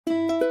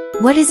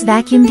What is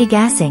vacuum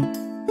degassing?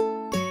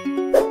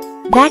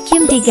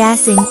 Vacuum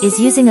degassing is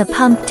using a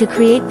pump to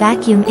create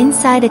vacuum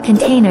inside a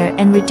container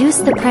and reduce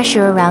the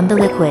pressure around the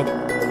liquid.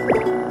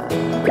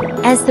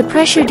 As the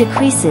pressure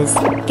decreases,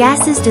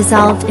 gases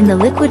dissolved in the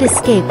liquid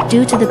escape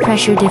due to the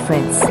pressure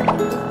difference.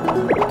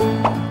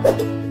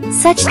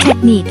 Such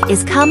technique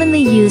is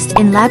commonly used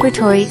in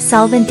laboratory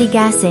solvent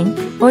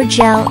degassing, or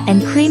gel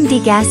and cream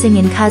degassing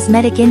in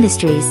cosmetic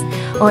industries,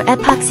 or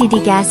epoxy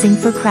degassing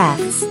for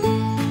crafts.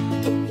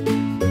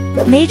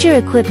 Major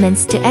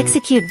equipments to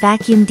execute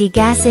vacuum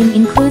degassing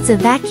includes a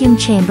vacuum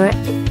chamber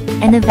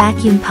and a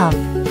vacuum pump.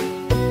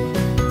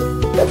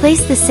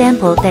 Place the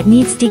sample that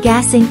needs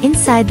degassing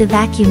inside the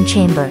vacuum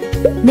chamber.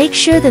 Make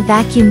sure the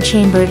vacuum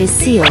chamber is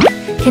sealed,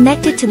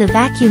 connected to the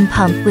vacuum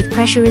pump with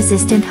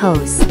pressure-resistant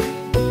hose.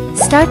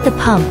 Start the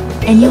pump,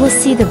 and you will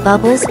see the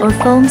bubbles or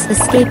foams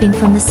escaping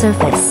from the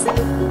surface.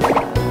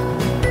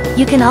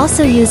 You can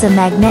also use a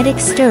magnetic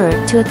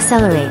stirrer to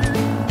accelerate.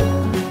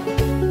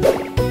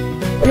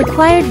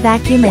 Required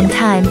vacuum and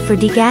time for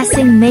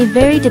degassing may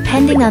vary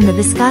depending on the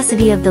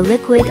viscosity of the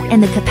liquid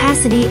and the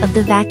capacity of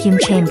the vacuum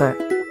chamber.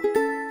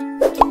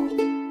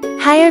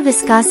 Higher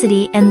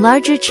viscosity and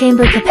larger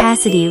chamber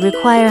capacity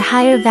require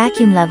higher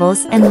vacuum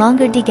levels and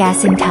longer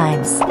degassing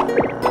times.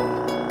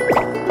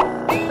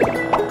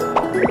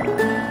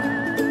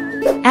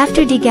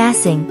 After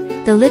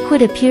degassing, the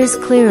liquid appears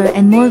clearer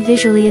and more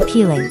visually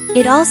appealing.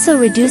 It also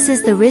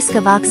reduces the risk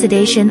of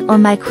oxidation or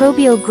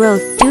microbial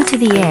growth due to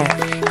the air,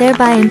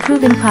 thereby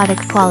improving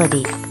product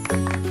quality.